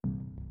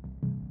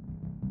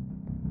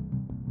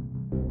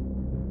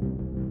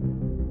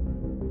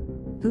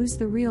Who's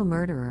the real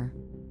murderer?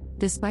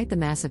 Despite the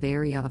massive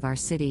area of our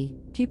city,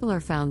 people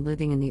are found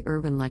living in the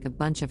urban like a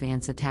bunch of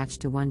ants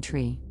attached to one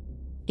tree.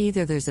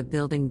 Either there's a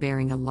building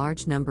bearing a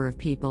large number of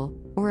people,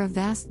 or a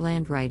vast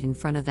land right in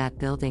front of that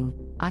building,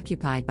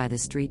 occupied by the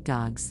street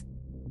dogs.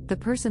 The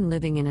person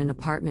living in an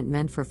apartment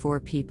meant for 4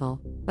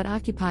 people, but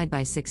occupied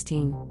by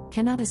 16,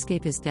 cannot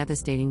escape his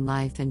devastating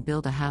life and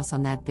build a house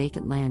on that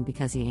vacant land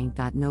because he ain't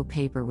got no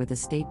paper with a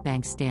state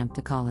bank stamp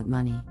to call it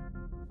money.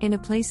 In a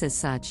place as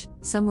such,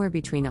 somewhere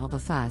between all the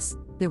fuss,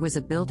 there was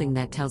a building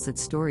that tells its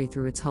story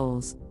through its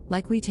holes,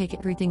 like we take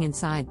everything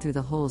inside through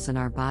the holes in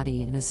our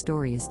body and a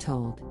story is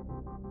told.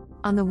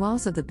 On the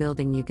walls of the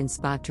building you can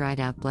spot dried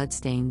out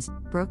bloodstains,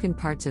 broken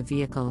parts of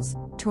vehicles,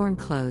 torn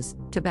clothes,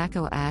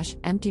 tobacco ash,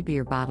 empty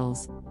beer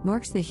bottles,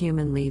 marks the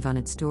human leave on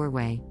its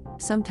doorway.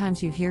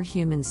 Sometimes you hear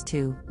humans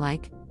too,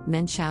 like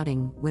men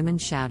shouting, women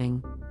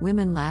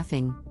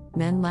laughing,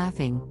 men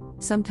laughing,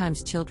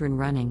 sometimes children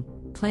running,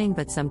 playing,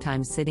 but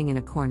sometimes sitting in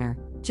a corner,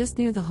 just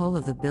near the hole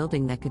of the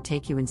building that could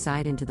take you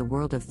inside into the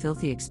world of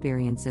filthy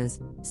experiences.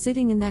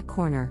 Sitting in that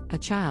corner, a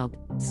child,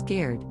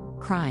 scared,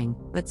 crying,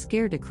 but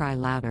scared to cry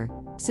louder,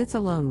 sits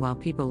alone while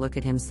people look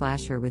at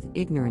him/her with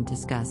ignorant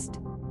disgust.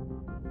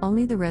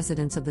 Only the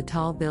residents of the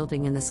tall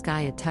building and the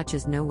sky it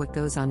touches know what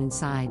goes on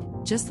inside,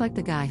 just like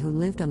the guy who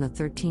lived on the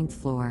 13th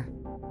floor.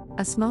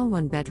 A small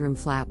 1-bedroom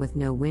flat with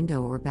no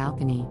window or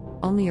balcony,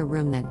 only a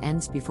room that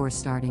ends before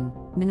starting,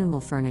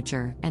 minimal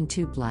furniture, and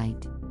tube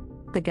light.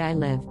 The guy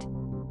lived.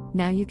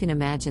 Now you can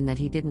imagine that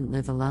he didn't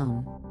live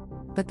alone.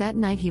 But that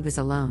night he was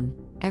alone.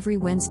 Every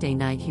Wednesday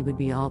night he would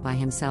be all by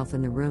himself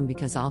in the room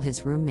because all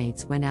his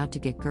roommates went out to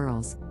get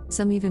girls.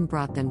 Some even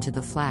brought them to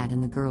the flat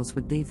and the girls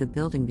would leave the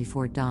building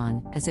before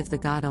dawn, as if the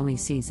god only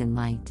sees in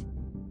light.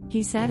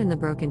 He sat in the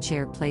broken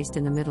chair placed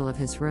in the middle of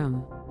his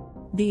room.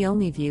 The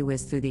only view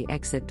was through the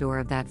exit door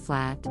of that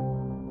flat.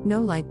 No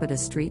light but a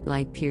street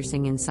light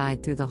piercing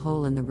inside through the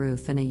hole in the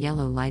roof and a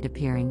yellow light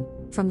appearing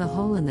from the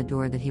hole in the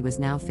door that he was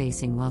now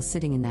facing while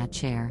sitting in that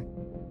chair.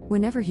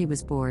 Whenever he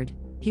was bored,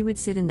 he would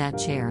sit in that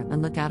chair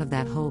and look out of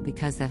that hole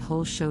because that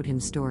hole showed him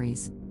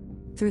stories.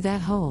 Through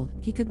that hole,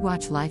 he could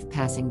watch life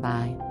passing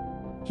by.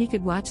 He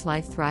could watch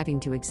life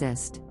thriving to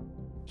exist.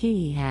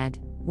 He had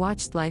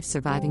watched life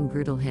surviving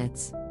brutal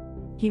hits.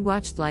 He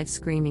watched life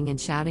screaming and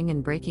shouting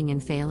and breaking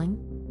and failing.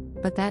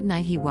 But that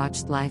night he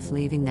watched life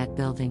leaving that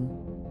building.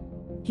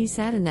 He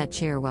sat in that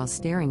chair while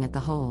staring at the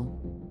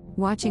hole,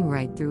 watching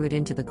right through it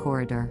into the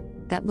corridor,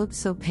 that looked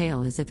so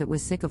pale as if it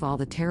was sick of all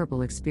the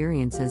terrible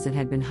experiences it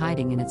had been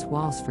hiding in its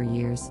walls for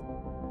years.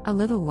 A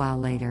little while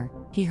later,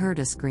 he heard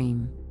a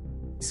scream.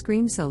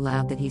 Scream so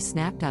loud that he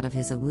snapped out of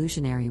his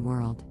illusionary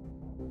world.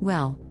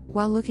 Well,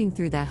 while looking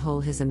through that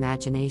hole his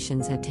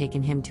imaginations had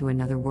taken him to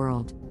another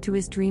world, to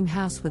his dream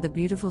house with a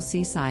beautiful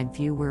seaside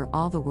view where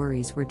all the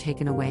worries were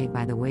taken away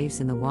by the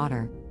waves in the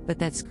water, but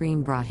that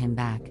scream brought him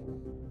back.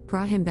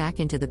 Brought him back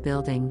into the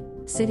building,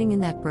 sitting in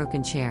that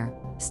broken chair,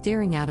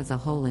 staring out of the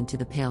hole into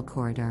the pale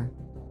corridor.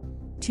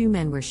 2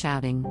 men were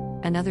shouting,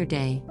 another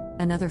day,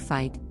 another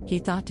fight, he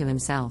thought to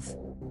himself.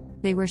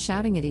 They were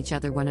shouting at each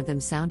other, one of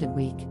them sounded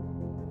weak,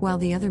 while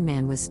the other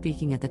man was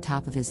speaking at the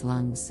top of his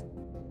lungs.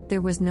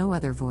 There was no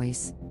other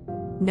voice.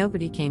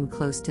 Nobody came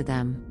close to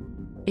them.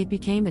 It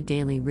became a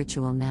daily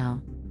ritual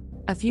now.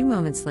 A few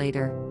moments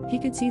later, he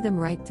could see them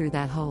right through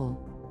that hole.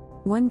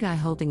 One guy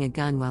holding a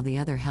gun while the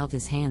other held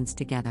his hands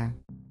together.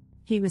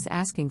 He was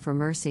asking for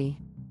mercy.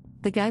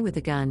 The guy with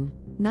the gun,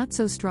 not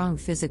so strong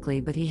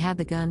physically but he had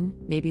the gun,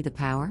 maybe the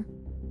power?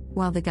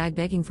 While the guy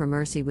begging for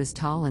mercy was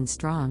tall and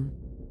strong.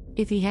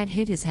 If he had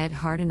hit his head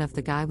hard enough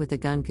the guy with the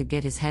gun could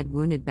get his head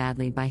wounded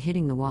badly by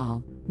hitting the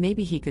wall,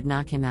 maybe he could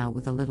knock him out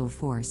with a little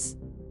force.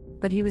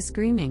 But he was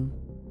screaming,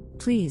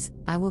 "Please,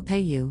 I will pay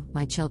you,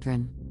 my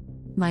children.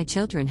 My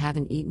children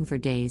haven't eaten for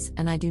days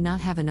and I do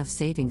not have enough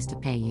savings to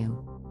pay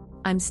you.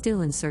 I'm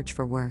still in search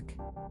for work.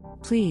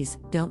 Please,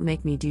 don't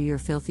make me do your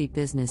filthy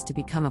business to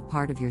become a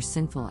part of your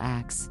sinful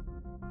acts.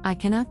 I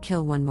cannot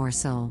kill one more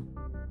soul.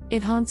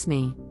 It haunts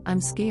me,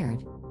 I'm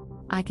scared.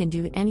 I can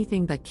do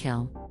anything but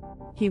kill."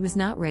 He was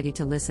not ready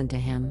to listen to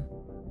him.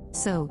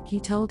 So, he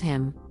told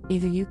him,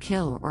 "Either you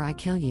kill or I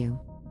kill you."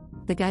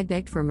 The guy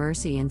begged for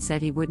mercy and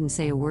said he wouldn't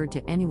say a word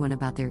to anyone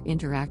about their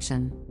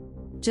interaction.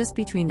 Just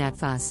between that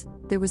fuss,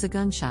 there was a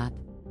gunshot.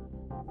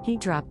 He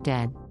dropped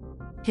dead.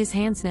 His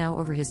hands now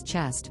over his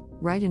chest,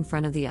 right in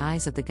front of the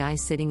eyes of the guy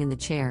sitting in the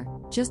chair,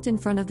 just in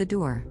front of the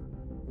door.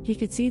 He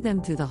could see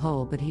them through the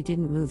hole but he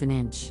didn't move an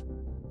inch.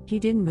 He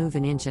didn't move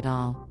an inch at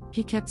all,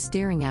 he kept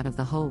staring out of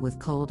the hole with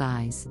cold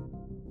eyes.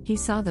 He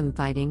saw them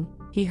fighting,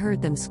 he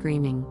heard them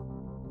screaming.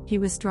 He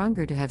was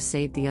stronger to have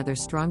saved the other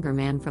stronger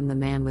man from the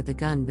man with the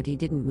gun but he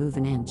didn't move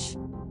an inch.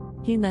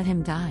 He let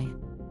him die.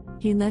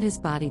 He let his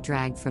body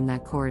drag from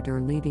that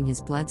corridor leaving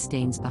his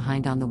bloodstains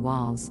behind on the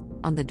walls,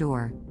 on the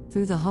door,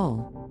 through the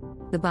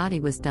hole. The body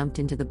was dumped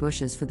into the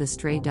bushes for the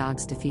stray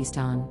dogs to feast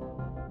on.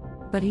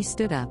 But he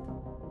stood up.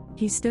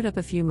 He stood up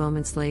a few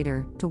moments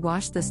later, to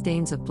wash the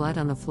stains of blood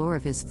on the floor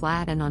of his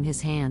flat and on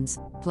his hands,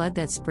 blood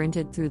that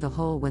sprinted through the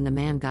hole when the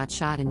man got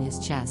shot in his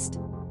chest.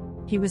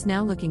 He was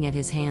now looking at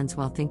his hands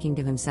while thinking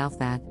to himself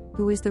that,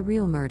 who is the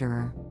real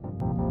murderer?